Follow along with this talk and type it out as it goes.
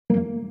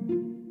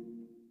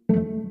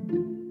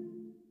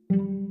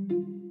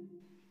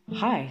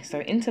Hi, so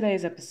in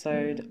today's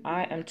episode,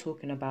 I am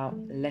talking about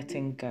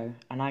letting go,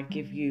 and I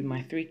give you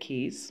my 3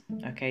 keys,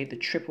 okay, the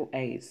triple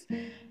A's: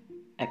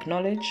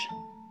 acknowledge,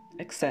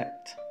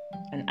 accept,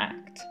 and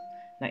act.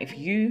 Now, if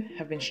you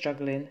have been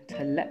struggling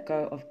to let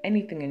go of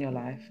anything in your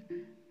life,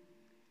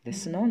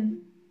 listen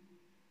on.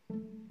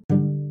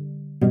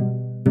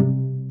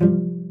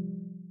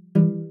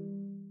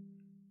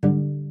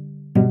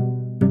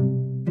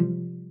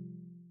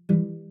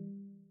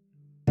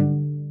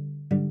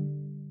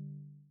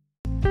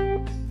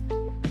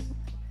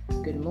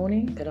 Good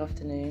morning, good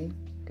afternoon,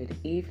 good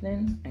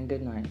evening, and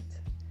good night.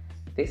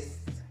 This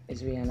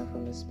is Rihanna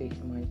from the Speak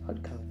Your Mind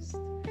podcast.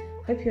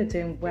 Hope you're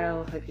doing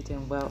well.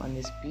 On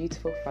this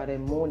beautiful Friday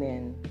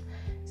morning.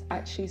 It's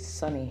actually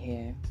sunny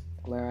here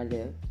where I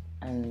live,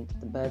 and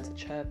the birds are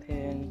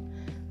chirping,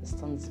 the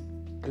sun's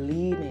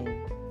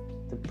gleaming,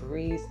 the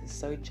breeze is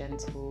so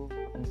gentle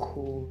and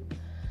cool,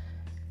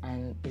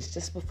 and it's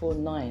just before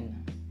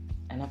 9,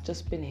 and I've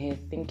just been here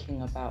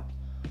thinking about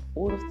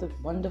all of the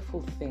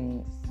wonderful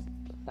things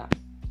that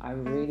I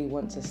really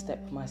want to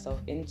step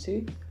myself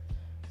into,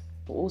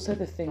 but also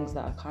the things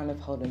that are kind of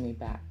holding me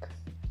back.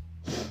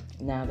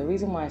 Now, the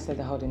reason why I say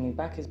they're holding me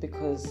back is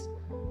because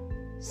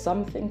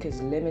something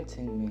is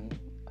limiting me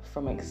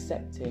from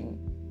accepting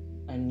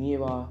a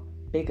newer,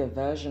 bigger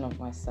version of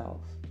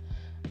myself.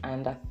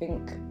 And I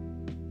think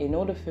in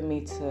order for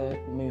me to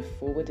move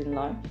forward in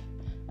life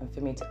and for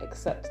me to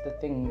accept the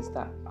things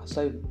that are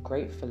so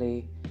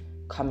gratefully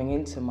coming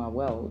into my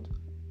world,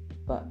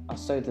 but are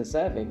so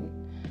deserving,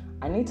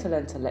 I need to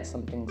learn to let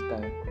some things go.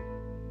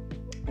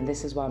 And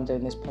this is why I'm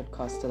doing this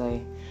podcast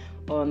today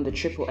on the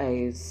triple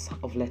A's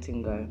of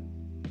letting go.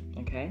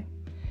 Okay?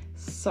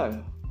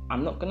 So,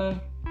 I'm not going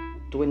to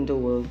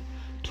dwindle or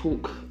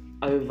talk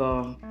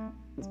over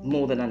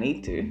more than I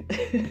need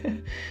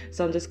to.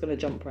 So I'm just going to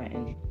jump right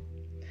in.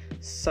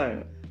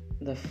 So,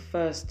 the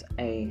first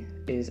A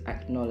is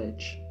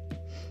acknowledge.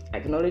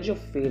 Acknowledge your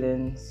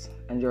feelings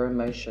and your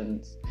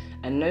emotions,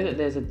 and know that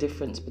there's a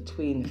difference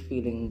between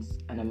feelings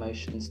and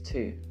emotions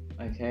too.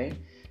 Okay,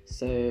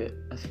 so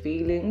a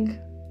feeling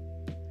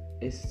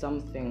is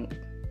something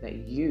that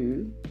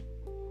you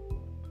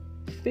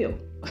feel.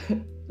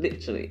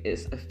 Literally,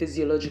 it's a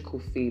physiological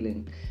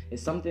feeling.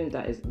 It's something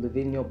that is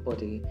within your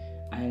body,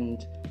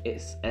 and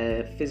it's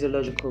a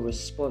physiological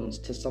response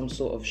to some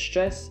sort of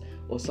stress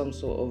or some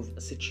sort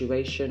of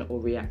situation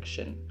or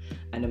reaction.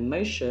 An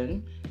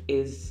emotion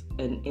is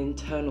an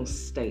internal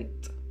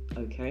state.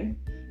 Okay,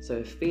 so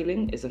a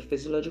feeling is a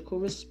physiological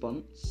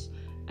response,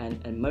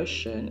 and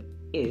emotion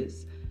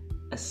is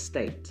a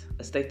state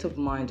of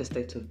mind, a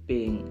state of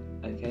being.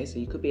 Okay, so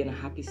you could be in a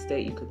happy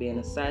state, you could be in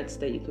a sad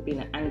state, you could be in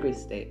an angry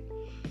state.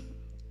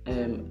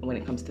 When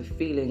it comes to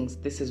feelings,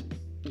 this is,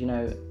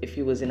 if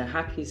you was in a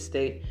happy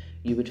state,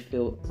 you would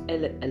feel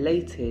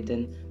elated,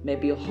 and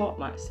maybe your heart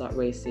might start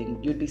racing,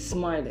 you'd be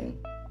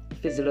smiling.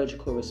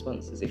 Physiological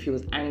responses. If you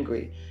was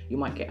angry, you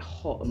might get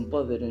hot and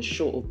bothered and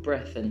short of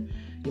breath, and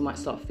you might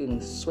start feeling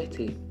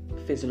sweaty.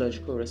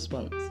 Physiological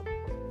response.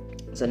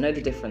 So know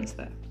the difference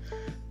there.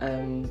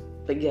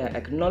 But yeah,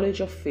 acknowledge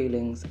your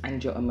feelings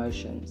and your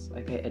emotions.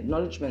 Okay,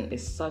 acknowledgement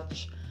is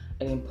such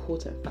an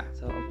important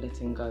factor of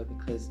letting go,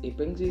 because it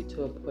brings you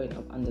to a point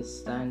of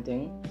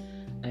understanding,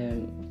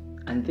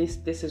 and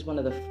this is one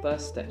of the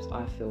first steps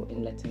I feel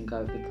in letting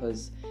go,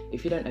 because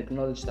if you don't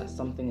acknowledge that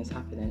something is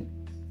happening,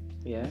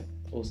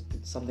 or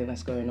something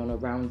that's going on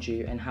around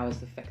you and how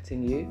it's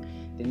affecting you,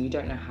 then you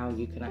don't know how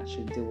you can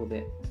actually deal with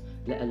it,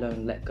 let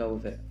alone let go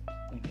of it.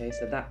 Okay,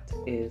 so that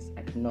is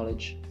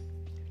acknowledge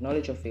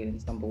your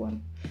feelings, number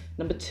 1.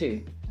 Number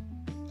 2,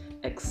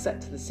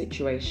 accept the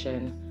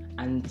situation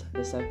and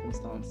the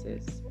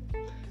circumstances.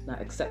 Now,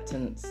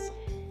 acceptance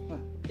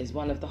is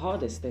one of the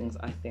hardest things,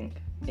 I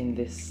think, in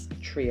this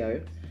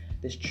trio,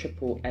 this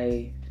triple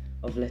A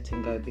of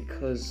letting go,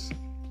 because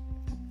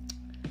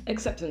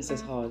acceptance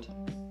is hard.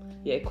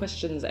 Yeah, it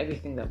questions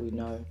everything that we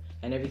know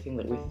and everything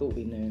that we thought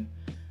we knew.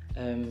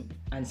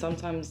 And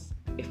sometimes,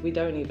 if we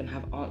don't even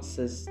have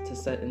answers to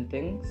certain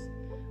things,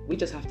 we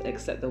just have to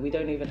accept that we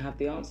don't even have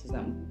the answers,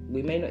 that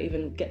we may not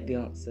even get the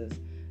answers.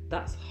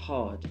 That's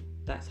hard.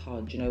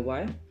 Do you know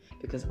why?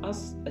 Because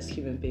us as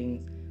human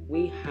beings,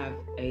 we have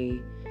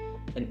an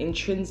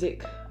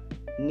intrinsic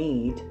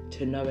need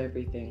to know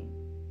everything.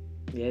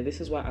 Yeah,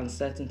 this is why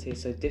uncertainty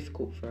is so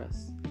difficult for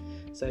us.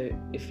 So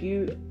if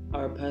you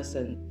are a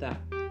person that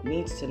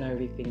needs to know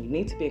everything, you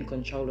need to be in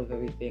control of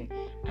everything,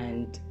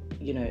 and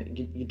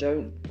you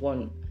don't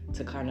want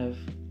to kind of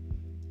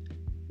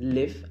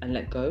live and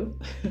let go.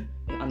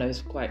 I know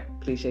it's quite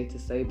cliche to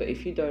say, but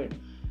if you don't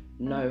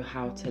know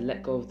how to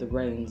let go of the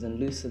reins and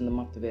loosen them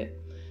up a bit,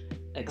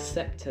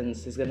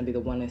 acceptance is going to be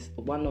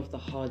one of the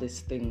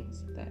hardest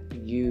things that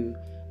you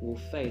will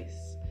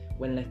face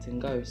when letting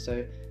go.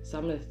 So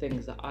some of the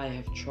things that I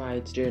have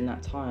tried during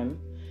that time,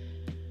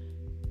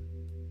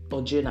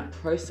 or during that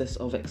process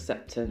of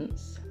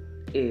acceptance,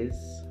 is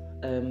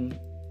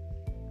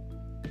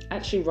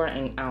actually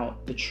writing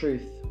out the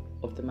truth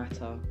of the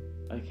matter.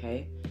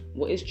 Okay,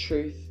 what is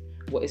truth,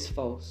 what is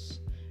false?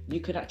 You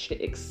can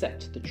actually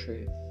accept the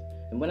truth.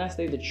 And when I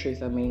say the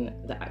truth, I mean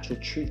the actual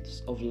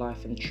truths of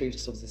life and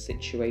truths of the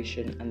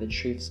situation and the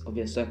truths of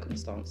your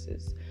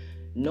circumstances.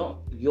 Not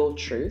your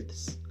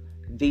truths,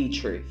 the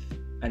truth.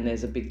 And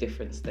there's a big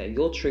difference there.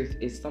 Your truth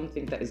is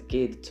something that is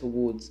geared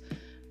towards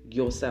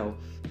yourself,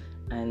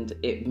 and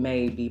it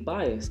may be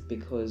biased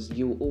because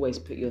you will always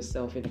put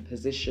yourself in a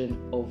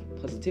position of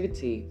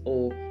positivity,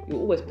 or you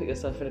will always put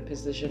yourself in a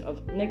position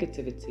of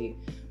negativity,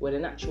 when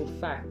in actual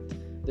fact,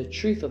 the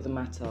truth of the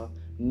matter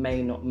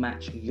may not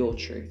match your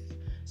truth.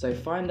 So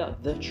find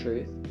out the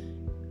truth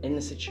in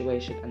the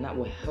situation, and that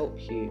will help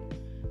you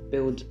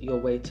build your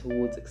way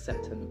towards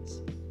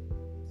acceptance.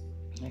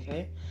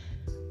 Okay?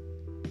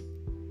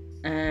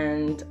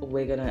 And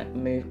we're gonna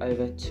move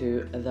over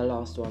to the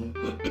last one,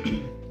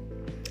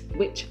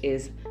 which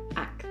is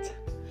act.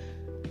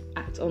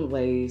 Act on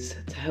ways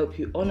to help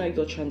you honor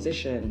your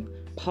transition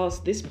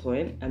past this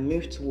point and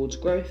move towards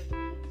growth,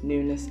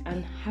 newness,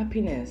 and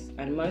happiness,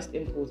 and most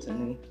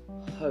importantly,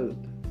 hope.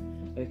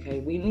 Okay,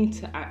 we need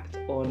to act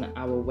on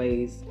our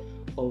ways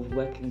of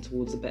working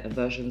towards better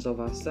versions of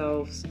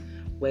ourselves,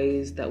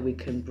 ways that we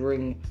can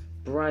bring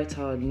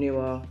brighter,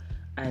 newer,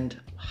 and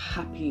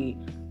happy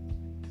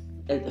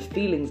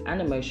feelings and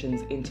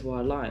emotions into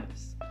our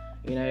lives.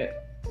 You know,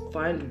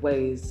 find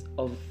ways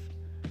of,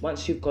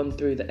 once you've gone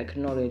through the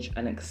acknowledge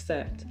and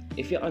accept,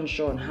 if you're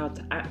unsure on how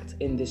to act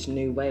in this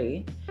new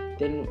way,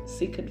 then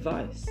seek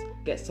advice,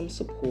 get some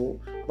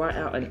support, write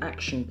out an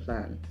action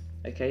plan.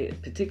 Okay,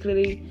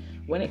 particularly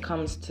when it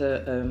comes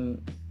to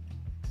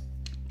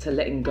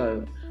letting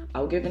go.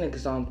 I'll give an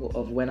example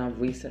of when I've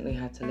recently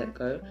had to let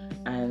go,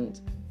 and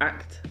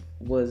act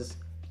was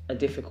a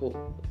difficult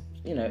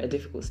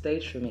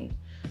stage for me.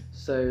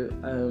 So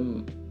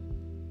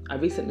I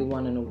recently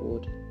won an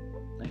award,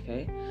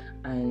 okay,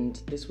 and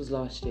this was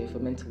last year for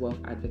mental wealth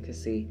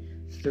advocacy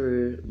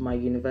through my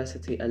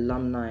university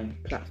alumni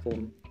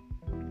platform.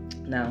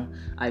 Now,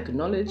 I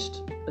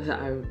acknowledged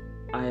that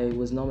I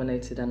was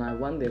nominated and I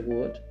won the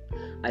award.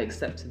 I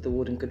accepted the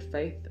award in good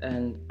faith,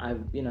 and I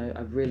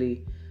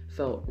really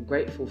felt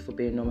grateful for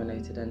being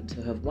nominated and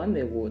to have won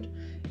the award.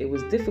 It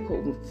was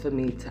difficult for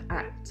me to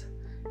act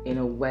in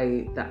a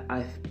way that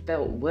I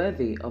felt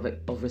worthy of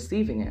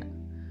receiving it.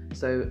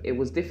 So it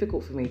was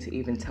difficult for me to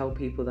even tell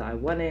people that I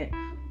won it,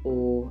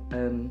 or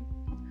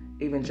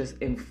even just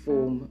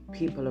inform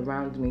people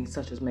around me,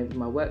 such as maybe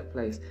my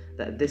workplace,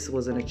 that this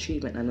was an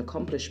achievement and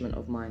accomplishment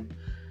of mine.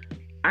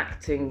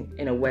 Acting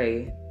in a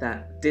way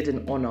that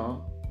didn't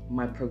honor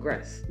my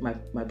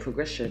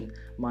progression,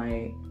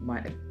 my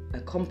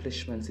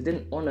accomplishments, it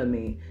didn't honor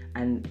me.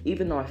 And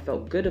even though I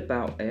felt good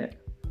about it,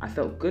 I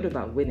felt good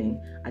about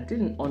winning, I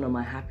didn't honor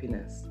my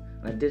happiness,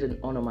 and I didn't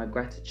honor my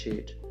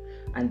gratitude.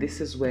 And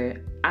this is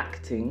where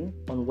acting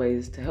on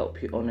ways to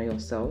help you honor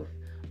yourself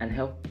and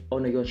help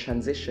honor your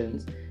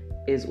transitions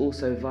is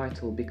also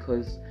vital,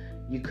 because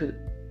you could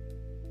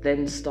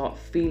then start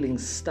feeling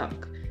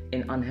stuck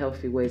in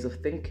unhealthy ways of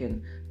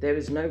thinking. There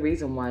is no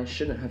reason why I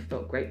shouldn't have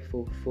felt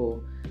grateful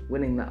for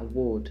winning that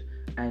award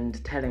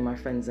and telling my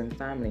friends and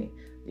family,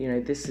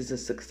 this is a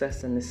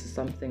success and this is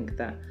something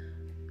that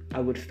I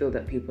would feel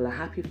that people are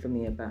happy for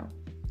me about.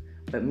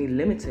 But me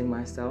limiting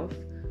myself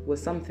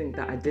was something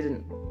that I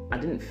didn't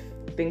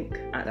think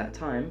at that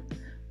time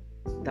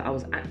that I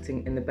was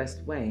acting in the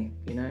best way,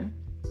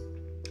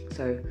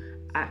 So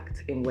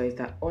act in ways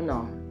that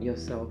honor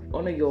yourself,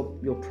 honor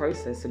your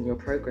process and your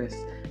progress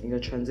and your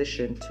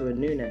transition to a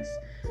newness.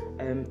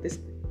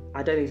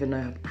 I don't even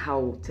know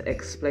how to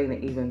explain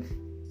it even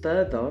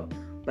further,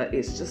 but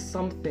it's just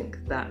something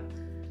that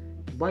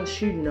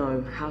once you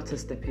know how to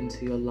step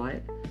into your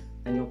light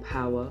and your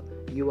power,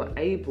 you are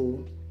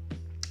able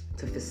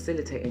to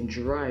facilitate and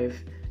drive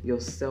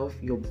yourself,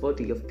 your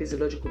body, your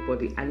physiological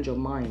body and your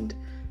mind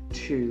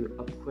to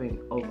a point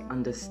of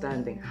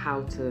understanding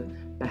how to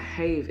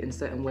behave in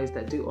certain ways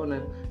that do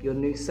honor your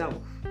new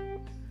self.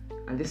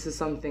 And this is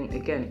something,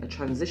 again, a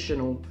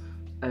transitional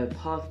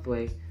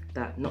pathway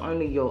that not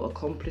only your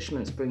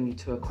accomplishments bring you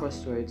to a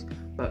crossroads,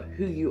 but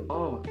who you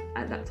are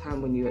at that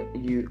time when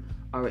you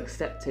are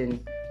accepting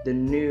the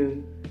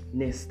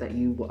newness that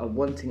you are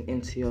wanting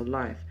into your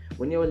life.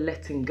 When you're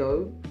letting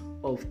go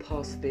of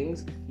past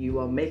things, you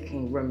are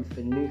making room for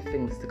new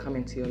things to come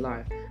into your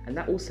life. And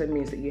that also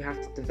means that you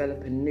have to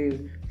develop a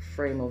new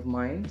frame of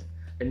mind,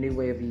 a new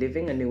way of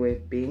living, a new way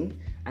of being.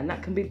 And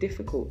that can be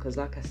difficult because,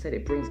 like I said,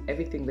 it brings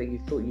everything that you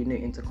thought you knew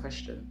into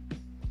question.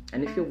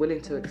 And if you're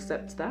willing to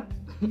accept that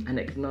and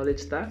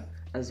acknowledge that,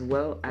 as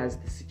well as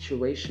the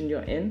situation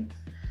you're in,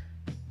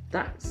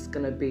 that's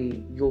going to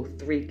be your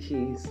 3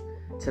 keys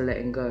to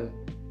letting go.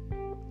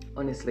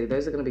 Honestly,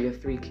 those are going to be your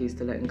 3 keys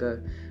to letting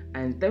go.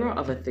 And there are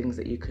other things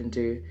that you can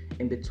do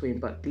in between,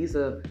 but these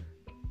are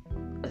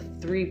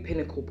 3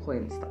 pinnacle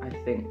points that I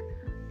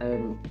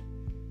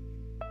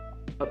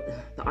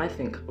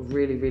think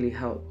really, really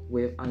help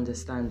with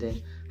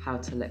understanding how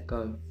to let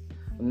go.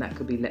 And that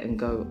could be letting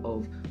go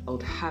of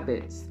old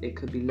habits. It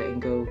could be letting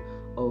go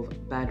of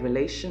bad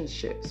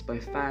relationships,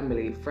 both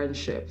family,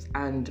 friendships,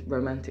 and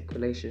romantic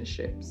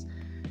relationships.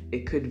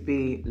 It could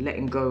be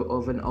letting go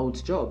of an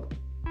old job.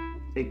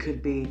 It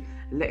could be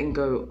letting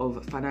go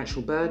of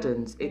financial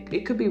burdens.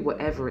 It could be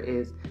whatever it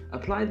is.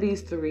 Apply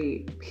these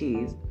three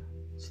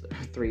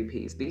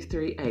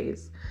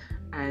A's,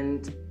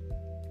 and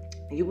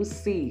you will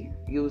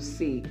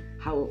see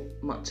how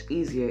much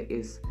easier it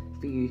is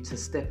for you to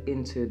step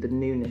into the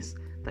newness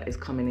that is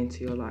coming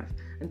into your life.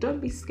 And don't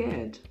be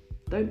scared.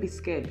 Don't be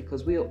scared,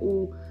 because we are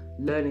all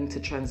learning to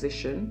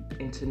transition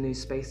into new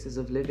spaces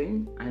of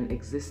living and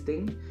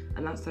existing,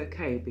 and that's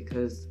okay,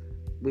 because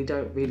we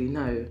don't really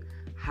know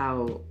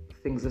how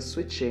things are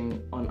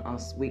switching on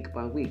us week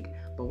by week.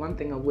 But one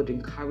thing I would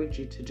encourage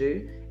you to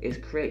do is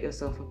create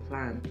yourself a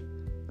plan.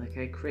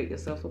 Okay, create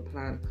yourself a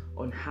plan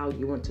on how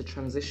you want to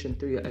transition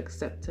through your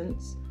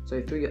acceptance.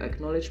 So through your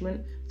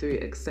acknowledgement, through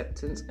your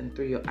acceptance, and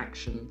through your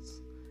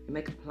actions. You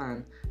make a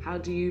plan. How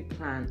do you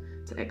plan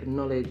to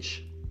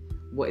acknowledge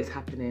what is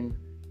happening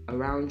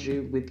around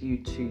you, with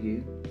you, to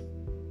you?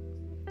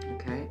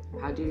 Okay,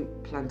 how do you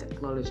plan to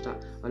acknowledge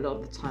that? A lot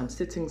of the time,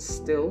 sitting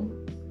still,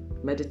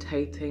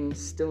 meditating,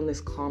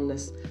 stillness,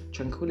 calmness,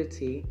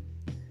 tranquility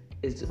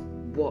is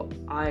what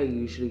I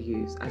usually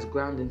use as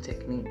grounding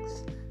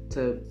techniques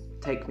to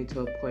take me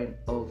to a point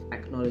of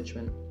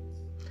acknowledgement.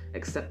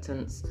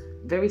 Acceptance,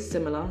 very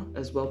similar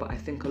as well, but I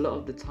think a lot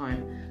of the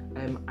time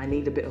I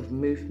need a bit of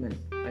movement.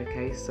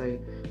 Okay, so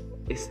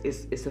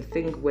it's a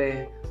thing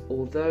where,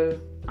 although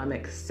I'm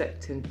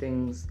accepting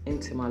things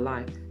into my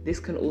life, this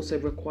can also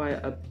require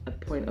a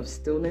point of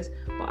stillness,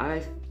 but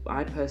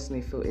I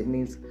personally feel it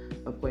needs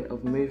a point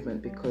of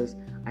movement, because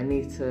I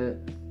need to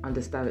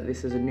understand that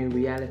this is a new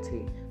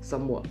reality,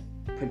 somewhat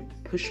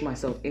push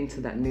myself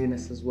into that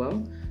newness as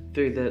well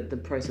through the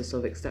process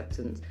of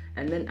acceptance.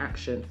 And then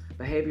action.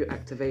 Behavior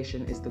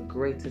activation is the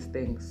greatest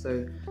thing.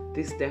 So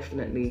this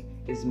definitely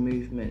is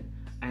movement.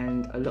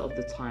 And a lot of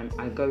the time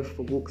I go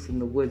for walks in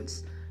the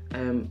woods,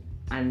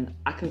 and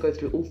I can go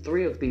through all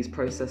three of these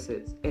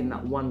processes in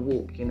that one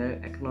walk,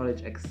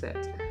 acknowledge,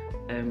 accept,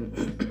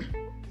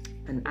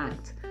 and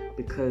act,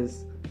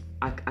 because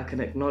I can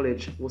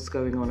acknowledge what's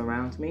going on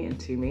around me and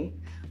to me.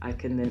 I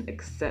can then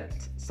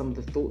accept some of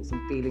the thoughts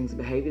and feelings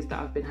and behaviors that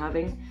I've been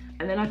having,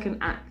 and then I can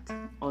act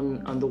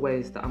on the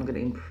ways that I'm going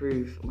to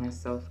improve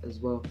myself as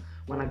well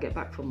when I get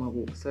back from my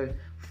walk. So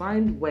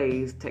find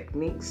ways,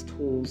 techniques,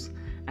 tools,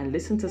 and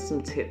listen to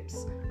some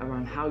tips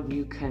around how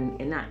you can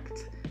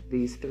enact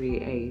these 3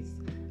 A's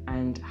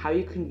and how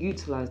you can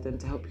utilize them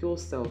to help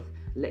yourself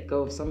let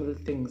go of some of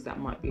the things that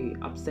might be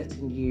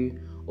upsetting you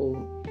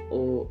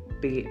or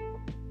be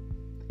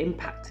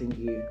impacting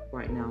you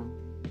right now.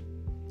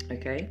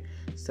 Okay,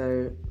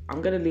 so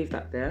I'm going to leave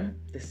that there.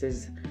 This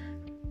is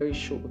a very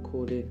short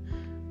recording.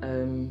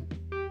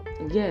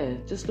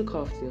 Just look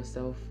after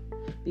yourself,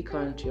 be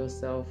kind to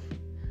yourself,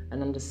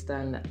 and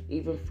understand that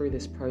even through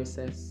this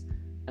process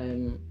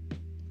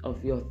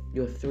of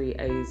your 3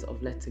 A's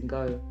of letting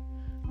go,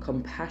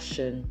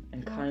 compassion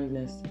and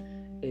kindness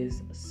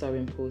is so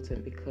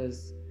important,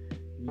 because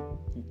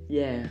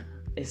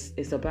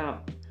it's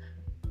about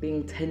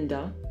being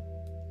tender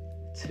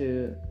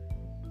to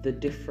the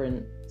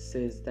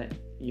differences that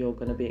you're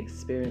going to be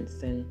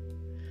experiencing,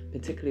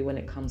 particularly when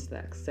it comes to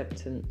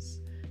acceptance.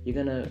 You're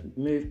going to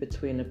move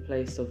between a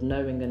place of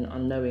knowing and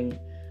unknowing,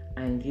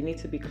 and you need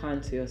to be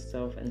kind to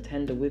yourself and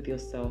tender with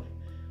yourself,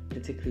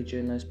 particularly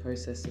during those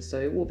processes.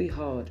 So it will be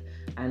hard,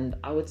 and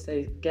I would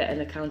say get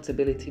an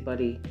accountability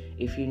buddy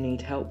if you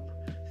need help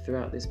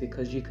throughout this,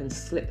 because you can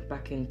slip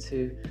back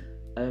into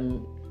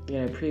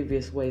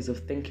previous ways of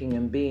thinking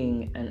and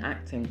being and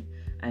acting.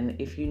 And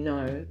if you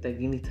know that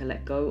you need to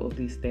let go of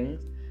these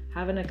things,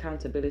 have an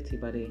accountability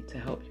buddy to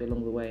help you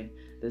along the way.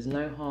 There's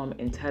no harm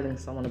in telling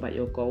someone about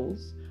your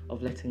goals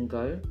of letting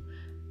go,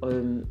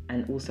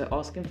 and also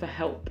asking for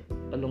help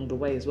along the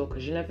way as well,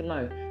 because you never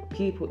know,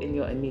 people in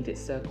your immediate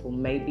circle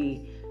may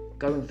be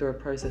going through a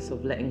process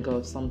of letting go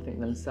of something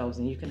themselves,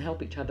 and you can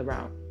help each other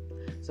out.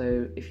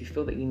 So if you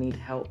feel that you need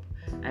help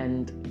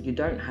and you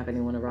don't have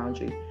anyone around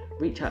you,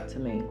 reach out to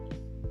me.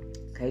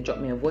 Okay, drop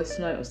me a voice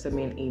note or send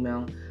me an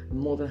email. I'm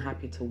more than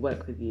happy to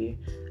work with you,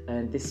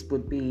 and this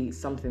would be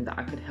something that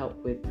I could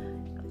help with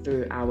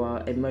through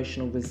our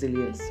emotional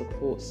resilience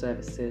support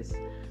services.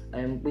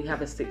 We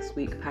have a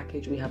 6-week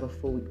package, we have a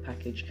 4-week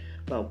package,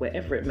 but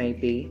wherever it may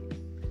be,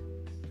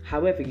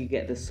 however you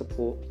get the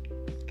support,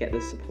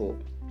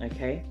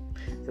 okay?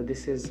 So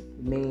this is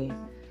me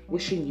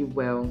wishing you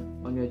well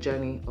on your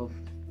journey of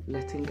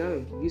letting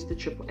go. Use the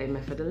AAA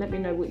method and let me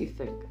know what you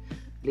think.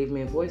 Leave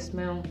me a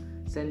voicemail,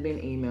 send me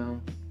an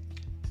email,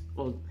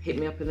 or hit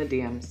me up in the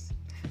DMs.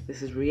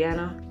 This is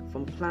Rihanna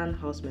from Plan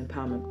Houseman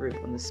Empowerment Group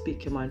on the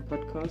Speak Your Mind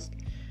podcast,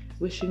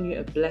 wishing you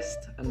a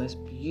blessed and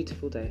most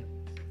beautiful day.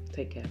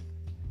 Take care.